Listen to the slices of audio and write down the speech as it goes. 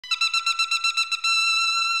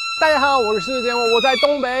大家好，我是世界，我在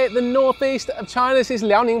东北 the northeast of China. This is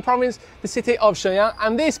Liaoning Province, the city of Shenyang,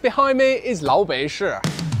 and this behind me is 老北市.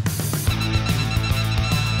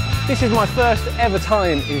 This is my first ever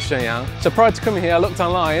time in Shenyang. So prior to coming here, I looked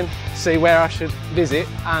online, see where I should visit,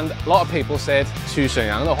 and a lot of people said 去沈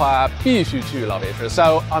阳的话必须去老北市.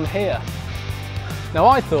 So I'm here. Now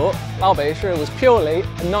I thought 老北市 was purely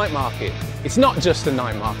a night market. It's not just a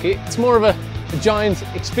night market, it's more of a giant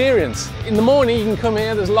experience. In the morning you can come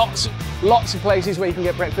here, there's lots of places where you can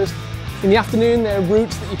get breakfast. In the afternoon there are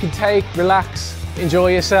routes that you can take, relax,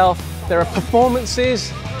 enjoy yourself. There are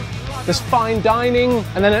performances, there's fine dining,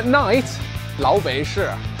 and then at night, 老北市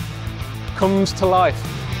comes to life.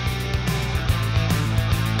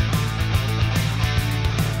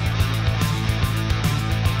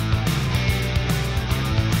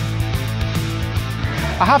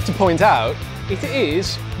 I have to point out, it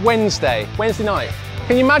is Wednesday night.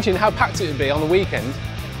 Can you imagine how packed it would be on the weekend?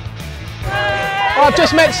 Well, I've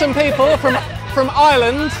just met some people from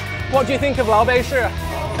Ireland. What do you think of 老北市?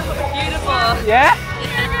 Beautiful. Yeah?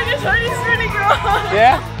 It's really good.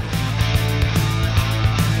 Yeah?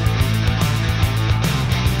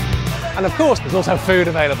 And of course, there's also food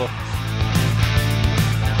available.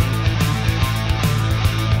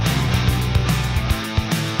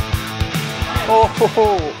 Oh,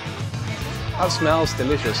 that smells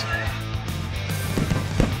delicious.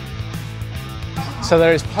 So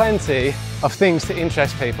there is plenty of things to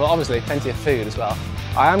interest people, obviously plenty of food as well.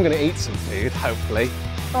 I am going to eat some food, hopefully.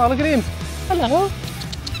 Oh, look at him. Hello.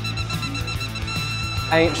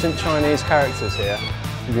 Ancient Chinese characters here.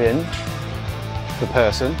 人, the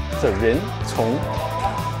person. So 人, 从.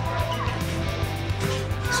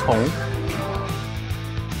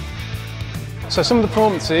 So some of the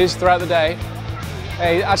performances throughout the day,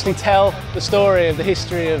 they actually tell the story of the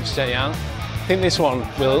history of Shenyang. I think this one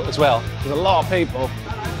will as well. There's a lot of people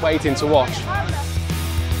waiting to watch.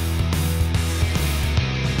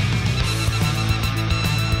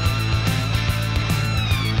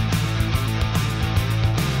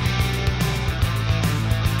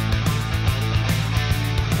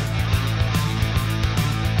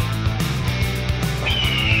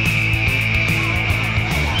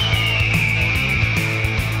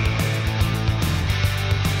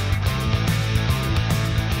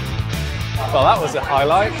 Well, that was a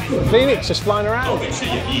highlight. Phoenix just flying around.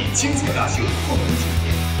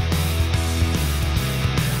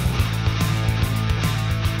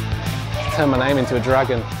 Turn my name into a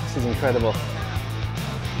dragon. This is incredible.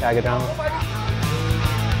 Yeah, go down.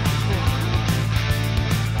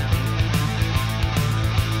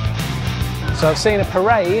 So I've seen a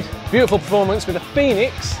parade, beautiful performance with a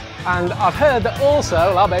phoenix, and I've heard that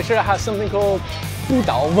also 老北市 has something called 不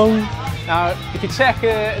倒翁. Now, if you check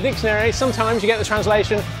a dictionary, sometimes you get the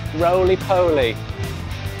translation roly-poly.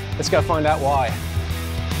 Let's go find out why.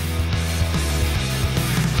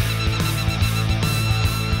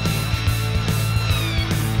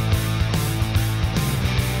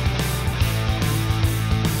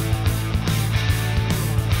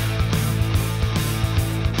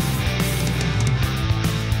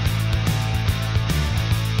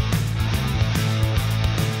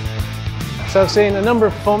 So I've seen a number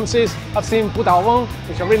of performances. I've seen 不倒翁,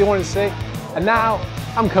 which I really wanted to see. And now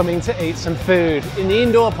I'm coming to eat some food in the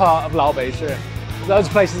indoor part of 老北市. Loads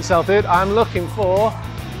of places that sell food. I'm looking for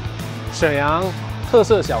沈阳特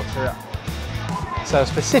色小吃. So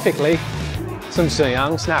specifically, some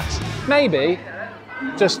Shenyang snacks. Maybe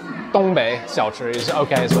just 东北小吃 is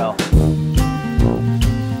okay as well.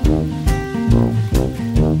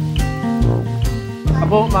 I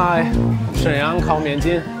bought my Shenyang 烤面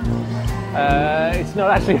筋. It's not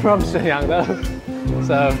actually from Shenyang though.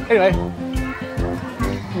 So anyway,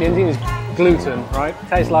 面筋 is gluten, right?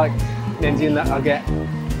 Tastes like 面筋 that I get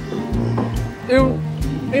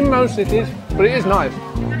in most cities, but it is nice.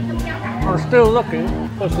 I'm still looking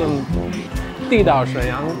for some 地道沈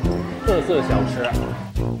阳特色小吃.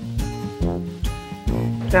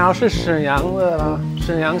 Now 是沈阳的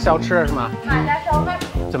沈阳小吃是吗？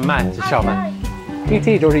怎么卖？是小卖。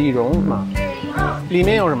PT 就是一蓉是吗？里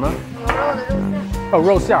面有什么？哦，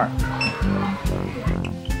肉馅儿。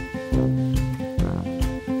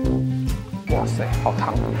哇塞，好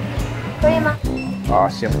烫。可以吗？啊，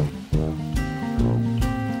行。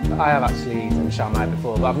I have actually eaten shawmai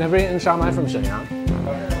before, but I've never eaten shawmai from Shenyang.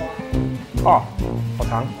 Oh, 好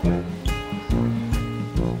烫。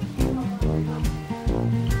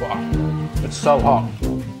Wow, it's so hot.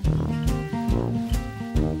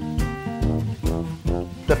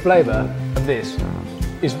 The flavour of this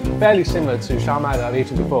is fairly similar to shawmai that I've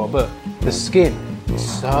eaten before, but the skin is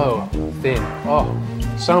so thin. Oh,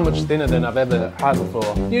 So much thinner than I've ever had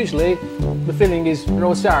before. Usually, the filling is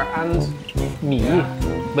肉馅儿 and meat,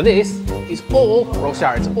 but this is all 肉馅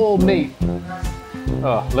儿, it's all meat.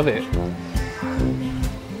 Oh, love it.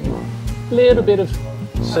 Little bit of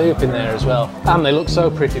soup in there as well. And they look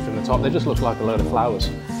so pretty from the top, they just look like a load of flowers.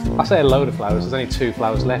 I say a load of flowers, there's only 2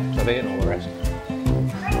 flowers left, I've eaten all the rest.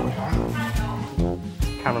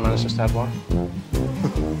 Cameraman's just had one.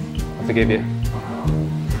 I forgive you.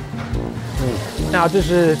 Now, this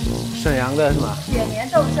is Shenyang的是吗？雪棉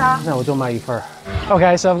豆沙。那我就买一份。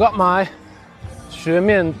Okay, so I've got my 雪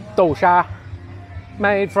面豆沙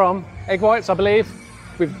made from egg whites, I believe,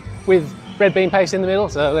 with red bean paste in the middle,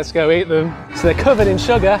 so let's go eat them. So they're covered in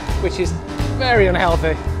sugar, which is very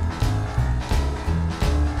unhealthy.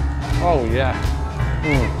 Oh yeah.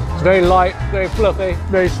 It's very light, very fluffy,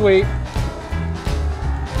 very sweet.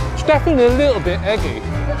 It's definitely a little bit eggy.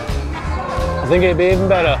 I think it'd be even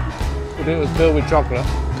better if it was filled with chocolate.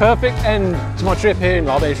 Perfect end to my trip here in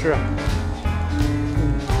Laobai.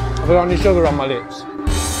 Have I got any sugar on my lips?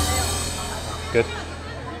 Good.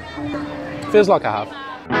 Feels like I have.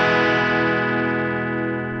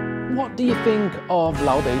 What do you think of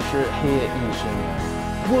Laobai here in Shenyang?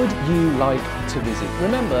 Would you like to visit?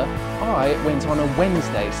 Remember, I went on a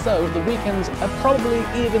Wednesday, so the weekends are probably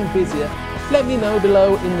even busier. Let me know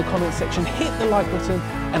below in the comment section, hit the like button,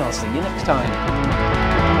 and I'll see you next time.